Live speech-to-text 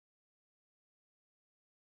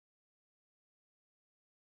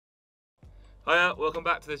Hiya, welcome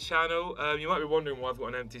back to the channel. You might be wondering why I've got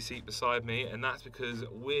an empty seat beside me, and that's because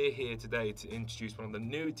we're here today to introduce one of the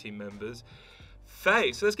new team members,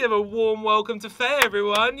 Faye. So let's give a warm welcome to Faye,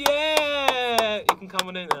 everyone. Yeah! You can come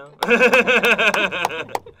on in now.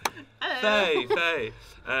 Faye.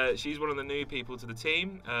 She's one of the new people to the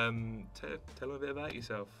team. Tell them a bit about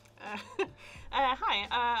yourself. Hi,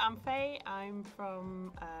 I'm Faye. I'm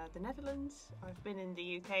from the Netherlands. I've been in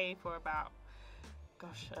the UK for about,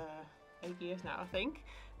 8 years now, I think.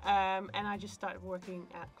 And I just started working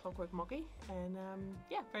at Clockwork and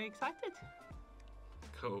yeah, very excited.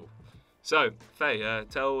 Cool. So, Faye,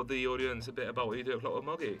 tell the audience a bit about what you do at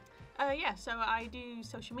Clockwork. Yeah, so I do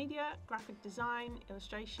social media, graphic design,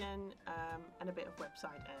 illustration, and a bit of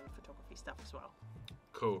website and photography stuff as well.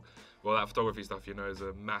 Cool. Well, that photography stuff, you know, is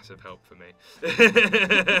a massive help for me.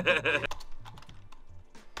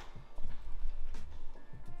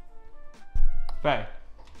 Faye,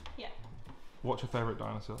 Yeah. what's your favourite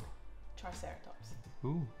dinosaur? Triceratops.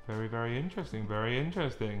 Ooh, very, very interesting, very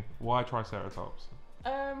interesting. Why Triceratops?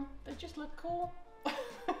 They just look cool.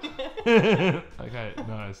 Okay,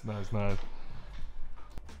 nice.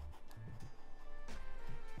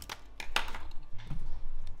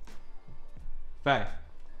 Faye,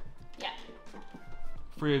 Yeah.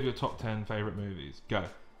 3 of your top 10 favourite movies. Go.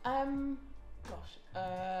 The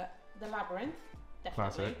Labyrinth, definitely.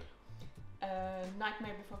 Classic.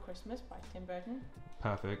 Nightmare Before Christmas by Tim Burton,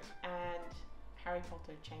 Perfect. and Harry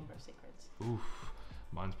Potter Chamber of Secrets. Oof.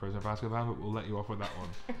 Mine's Prisoner of Azkaban, but we'll let you off with that one.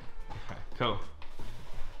 Okay, cool.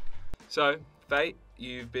 So, Faye,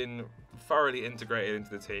 you've been thoroughly integrated into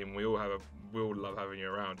the team. We all love having you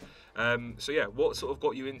around. So yeah, what sort of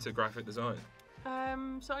got you into graphic design?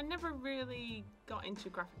 So I never really got into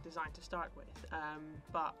graphic design to start with,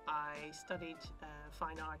 but I studied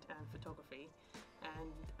fine art and photography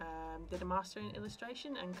and did a master in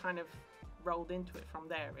illustration and kind of rolled into it from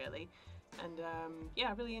there really. And yeah,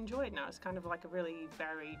 I really enjoy it now. It's kind of like a really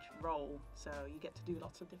varied role, so you get to do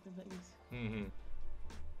lots of different things. Mm-hmm.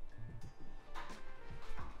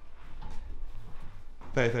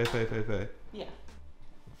 Faye. Yeah.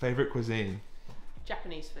 Favourite cuisine?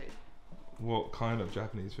 Japanese food. What kind of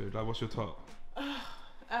Japanese food? Like, what's your top?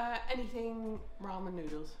 Anything ramen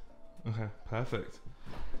noodles. Okay, perfect.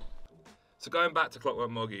 So going back to Clockwork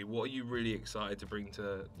Moggy, what are you really excited to bring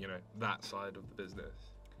to, you know, that side of the business?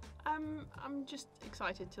 I'm just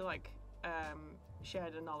excited to share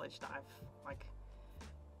the knowledge that I've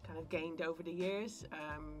kind of gained over the years,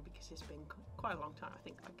 because it's been quite a long time. I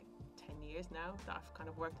think 10 years now that I've kind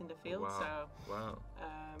of worked in the field. Wow. So Wow.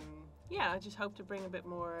 yeah, I just hope to bring a bit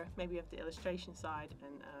more maybe of the illustration side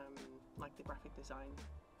and the graphic design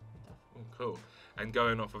stuff. Oh, cool. And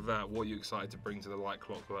going off of that, what are you excited to bring to the Like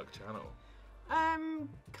Clockwork channel?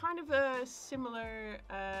 Kind of a similar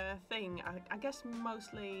thing. I guess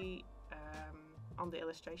mostly on the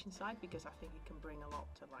illustration side, because I think it can bring a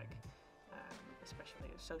lot to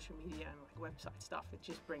especially social media and website stuff. It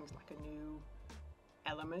just brings a new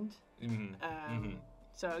element. Mm-hmm.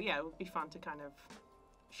 So yeah, it would be fun to kind of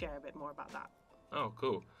share a bit more about that. Oh,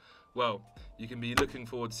 cool. Well, you can be looking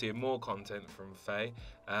forward to seeing more content from Faye.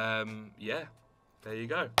 Yeah, there you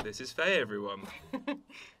go. This is Faye, everyone.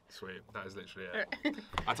 Sweet. That is literally it.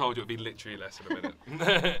 I told you it would be literally less than a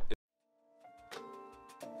minute.